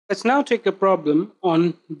Let's now take a problem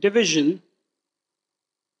on division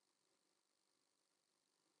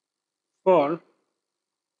for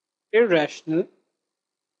irrational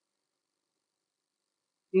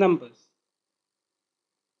numbers.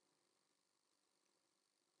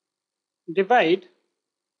 Divide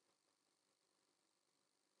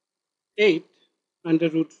 8 under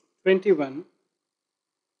root 21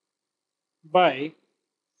 by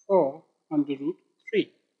 4 under root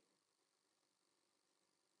 3.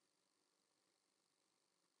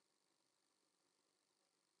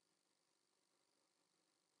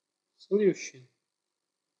 Solution.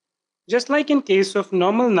 Just like in case of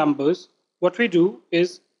normal numbers, what we do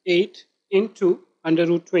is 8 into under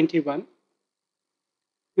root 21.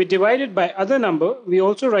 We divide it by other number. We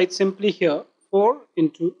also write simply here 4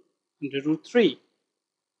 into under root 3.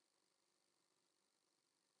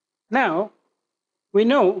 Now, we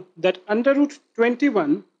know that under root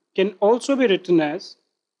 21 can also be written as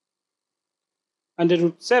under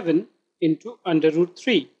root 7 into under root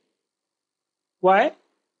 3. Why?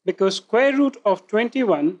 Because square root of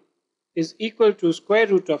 21 is equal to square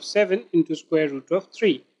root of 7 into square root of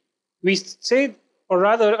 3. We say, or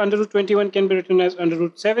rather, under root 21 can be written as under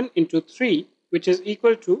root 7 into 3, which is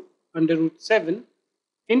equal to under root 7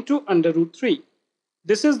 into under root 3.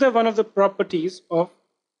 This is one of the properties of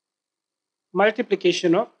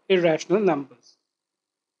multiplication of irrational numbers.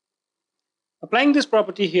 Applying this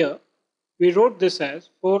property here, we wrote this as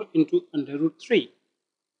 4 into under root 3.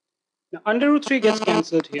 Now under root 3 gets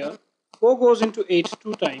cancelled here. 4 goes into 8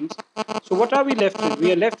 2 times. So what are we left with?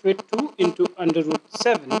 We are left with 2 into under root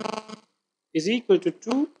 7 is equal to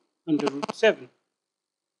 2 under root 7,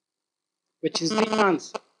 which is the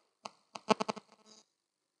answer.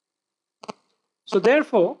 So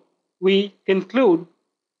therefore, we conclude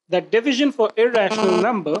that division for irrational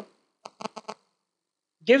number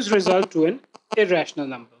gives result to an irrational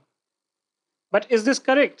number. But is this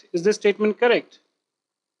correct? Is this statement correct?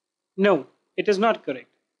 No, it is not correct.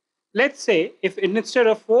 Let's say if instead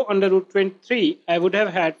of 4 under root 23, I would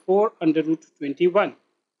have had 4 under root 21.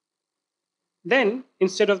 Then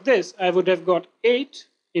instead of this, I would have got 8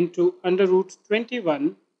 into under root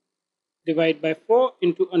 21 divided by 4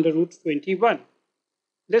 into under root 21.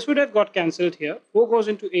 This would have got cancelled here. 4 goes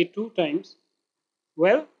into 8 2 times.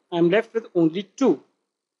 Well, I'm left with only 2.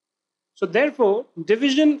 So therefore,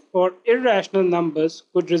 division for irrational numbers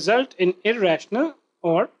could result in irrational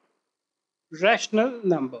or rational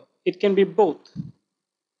number. It can be both.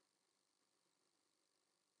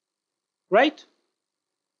 Right?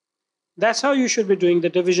 That's how you should be doing the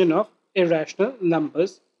division of irrational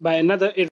numbers by another irrational.